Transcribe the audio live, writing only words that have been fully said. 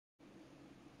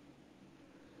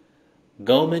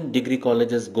Government degree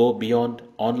colleges go beyond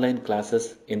online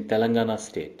classes in Telangana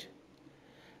state.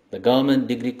 The government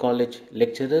degree college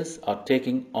lecturers are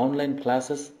taking online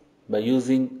classes by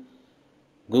using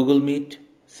Google Meet,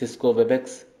 Cisco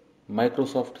WebEx,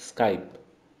 Microsoft Skype.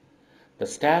 The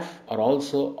staff are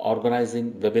also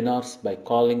organizing webinars by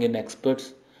calling in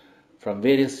experts from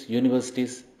various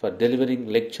universities for delivering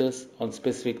lectures on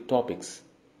specific topics.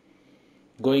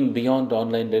 Going beyond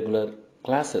online regular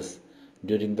classes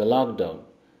during the lockdown,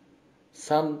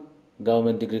 some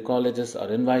government degree colleges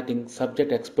are inviting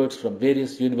subject experts from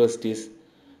various universities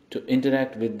to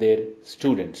interact with their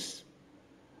students.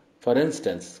 For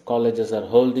instance, colleges are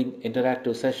holding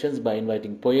interactive sessions by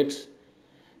inviting poets,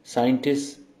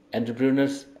 scientists,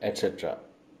 entrepreneurs, etc.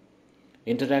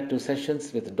 Interactive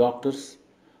sessions with doctors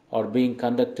are being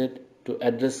conducted to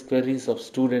address queries of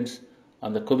students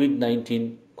on the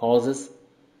COVID-19 causes,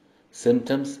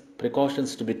 symptoms,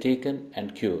 precautions to be taken,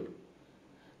 and cure.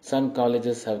 Some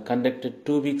colleges have conducted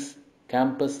 2 weeks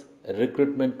campus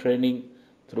recruitment training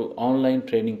through online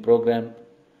training program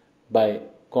by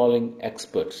calling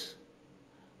experts,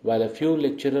 while a few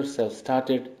lecturers have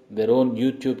started their own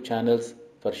YouTube channels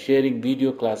for sharing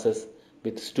video classes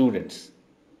with students.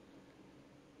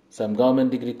 Some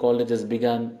government degree colleges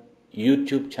began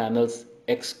YouTube channels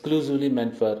exclusively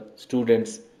meant for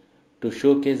students to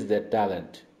showcase their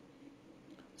talent.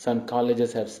 Some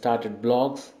colleges have started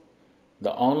blogs.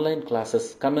 The online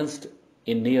classes commenced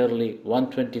in nearly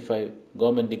 125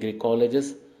 government degree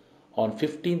colleges on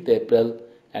 15th April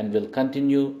and will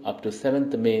continue up to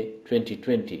 7th May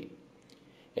 2020.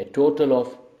 A total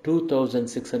of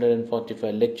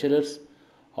 2,645 lecturers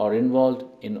are involved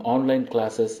in online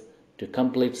classes to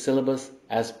complete syllabus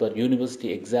as per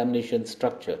university examination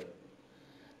structure.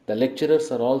 The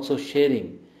lecturers are also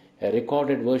sharing a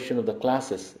recorded version of the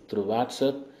classes through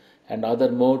WhatsApp and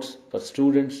other modes for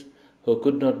students who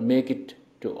could not make it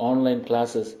to online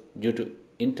classes due to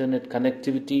internet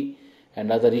connectivity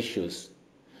and other issues.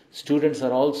 Students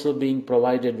are also being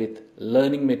provided with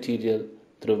learning material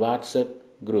through WhatsApp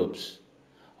groups.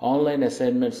 Online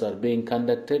assignments are being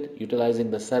conducted utilizing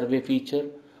the survey feature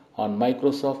on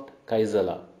Microsoft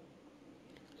Kaizala.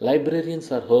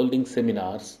 Librarians are holding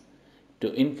seminars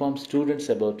to inform students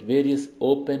about various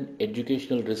open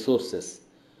educational resources,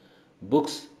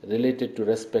 books related to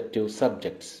respective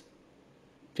subjects.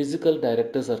 Physical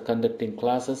directors are conducting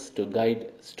classes to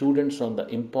guide students on the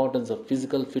importance of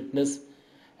physical fitness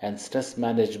and stress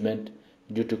management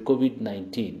due to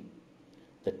COVID-19.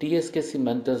 The TSKC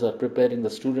mentors are preparing the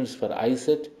students for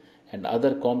ISET and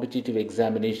other competitive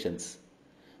examinations.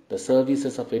 The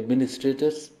services of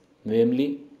administrators,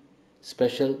 namely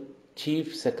Special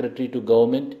Chief Secretary to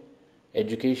Government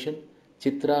Education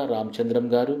Chitra Ramchandram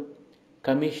Garu,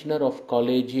 Commissioner of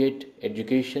Collegiate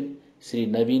Education Sri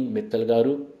Naveen Mittal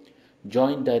Garu,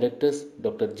 Joint Directors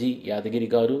Dr. G. Yadagiri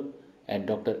Garu and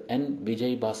Dr. N.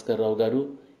 Vijay Bhaskar Rao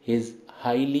Garu is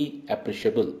highly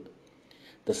appreciable.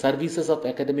 The services of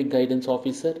Academic Guidance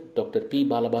Officer Dr. P.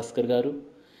 Balabhaskar Garu,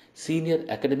 Senior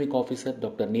Academic Officer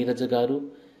Dr. Neeraja Garu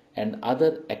and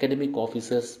other academic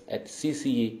officers at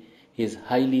CCE is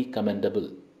highly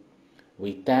commendable.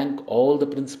 We thank all the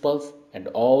principals and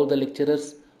all the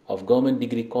lecturers of government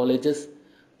degree colleges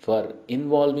for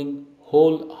involving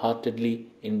wholeheartedly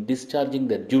in discharging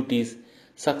their duties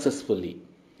successfully.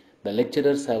 The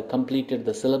lecturers have completed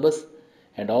the syllabus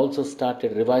and also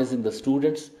started revising the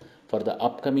students for the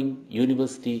upcoming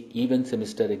university even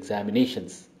semester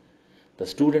examinations. The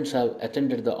students have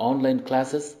attended the online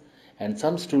classes and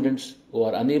some students who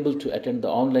are unable to attend the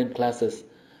online classes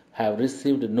have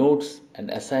received notes and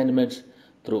assignments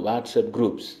through WhatsApp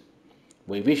groups.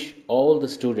 We wish all the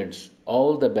students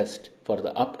all the best for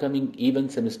the upcoming even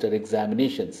semester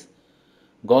examinations.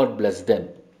 God bless them.